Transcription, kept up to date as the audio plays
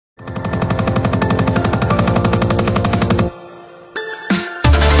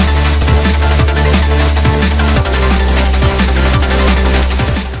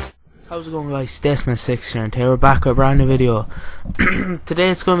it going, guys? Desmond6 here, and today we're back with a brand new video. Today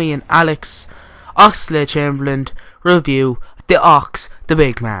it's going to be an Oxlade-Chamberlain review. The Ox, the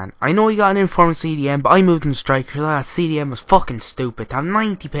big man. I know he got an informed CDM, but I moved him to striker. That CDM was fucking stupid. To have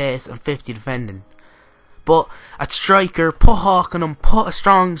 90 pace and 50 defending. But at striker, put Hawk on him, put a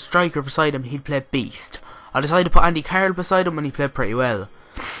strong striker beside him, he'd play beast. I decided to put Andy Carroll beside him, and he played pretty well.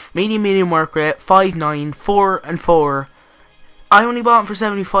 Medium work rate, 5'9", 4 and 4. I only bought him for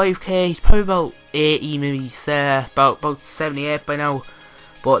 75k. He's probably about 80, maybe about 78 by now.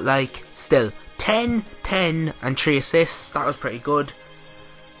 But like, still, 10, and 3 assists. That was pretty good.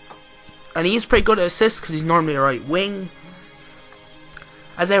 And he is pretty good at assists because he's normally a right wing.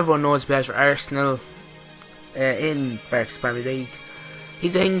 As everyone knows, he plays for Arsenal in Berks Premier League.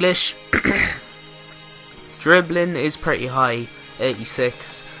 He's English. Dribbling is pretty high,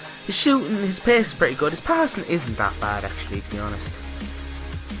 86. His shooting, his pace is pretty good. His passing isn't that bad, actually, to be honest.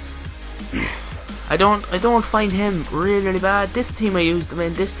 I don't find him really bad. This team I used him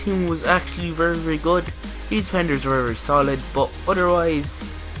in, this team was actually very good. These defenders were very solid, but otherwise,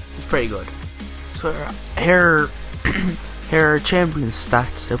 he's pretty good. So here are Chamberlain's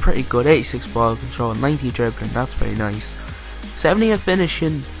stats. They're pretty good. 86 ball control, 90 dribbling. That's pretty nice. 70 at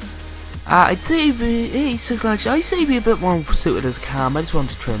finishing. I'd say 86 actually. I'd say he'd be a bit more suited as Cam. I just want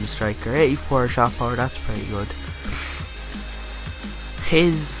to trim the striker. 84 shot power, that's pretty good.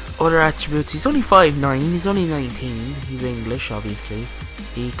 His other attributes, he's only 5'9", he's only 19, he's English obviously.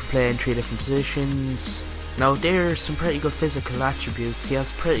 He can play in 3 different positions. Now there's some pretty good physical attributes. He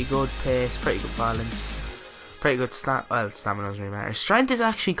has pretty good pace, pretty good balance, pretty good stamina doesn't really matter. Strength is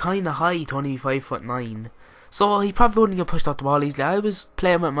actually kinda high to only be 5'9". So he probably wouldn't get pushed off the ball easily. I was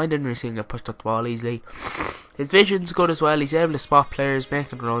playing with him, I didn't really see him get pushed off the ball easily. His vision's good as well, he's able to spot players,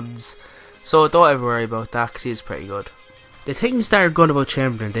 making runs. So don't ever worry about that, because he is pretty good. The things that are good about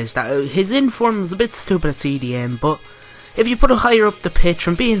Chamberlain is that his inform is a bit stupid at CDM, but if you put him higher up the pitch,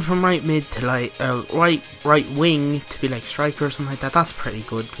 from being from right mid to like right wing to be like striker or something like that, that's pretty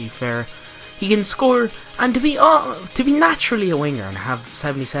good, to be fair. He can score, and to be naturally a winger and have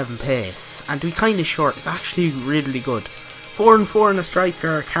 77 pace, and to be kind of short, is actually really good. 4 and 4 in a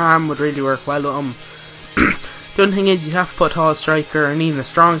striker, Cam would really work well with him. The only thing is, you have to put a tall striker and even a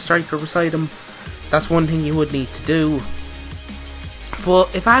strong striker beside him. That's one thing you would need to do.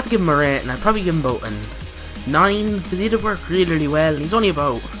 But if I had to give him a rating, I'd probably give him about a 9, because he did work really well. He's only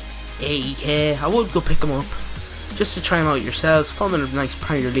about 80k. I would go pick him up, just to try him out yourselves. Put him in a nice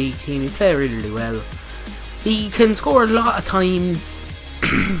Premier League team. He play really well. He can score a lot of times.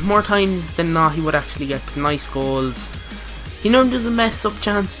 More times than not, he would actually get nice goals. He normally doesn't mess up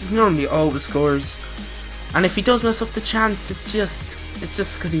chances. He normally always scores. And if he does mess up the chance, it's just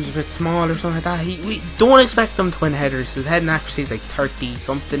because he's a bit small or something like that. We don't expect him to win headers. His heading accuracy is like 30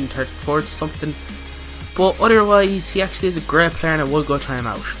 something, 40 something. But otherwise, he actually is a great player, and I would go try him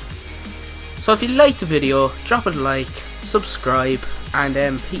out. So if you liked the video, drop it a like, subscribe, and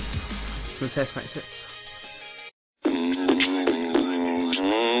peace. It's Desmond6.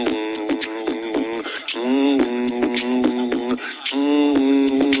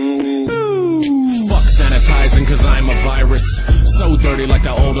 Fuck sanitizing, cause I'm a virus. So dirty like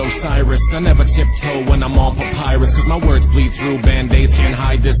the old Osiris. I never tiptoe when I'm on papyrus, cause my words bleed through, band-aids can't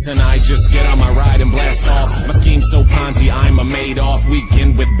hide this. And I just get on my ride and blast off. My scheme's so Ponzi, I'm a Madoff.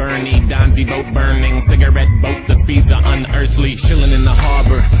 Weekend with Bernie, Donzi boat burning, cigarette boat, the speeds are unearthly. Chilling in the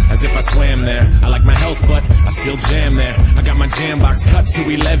harbor, as if I swam there. I like my health, but I still jam there. I got my jam box cut to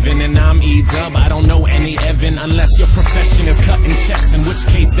 11, and I'm E-dub, I don't know any Evan. Unless your profession is cutting checks, in which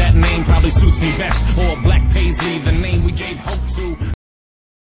case that name probably suits me best. Or Black Paisley, the name we gave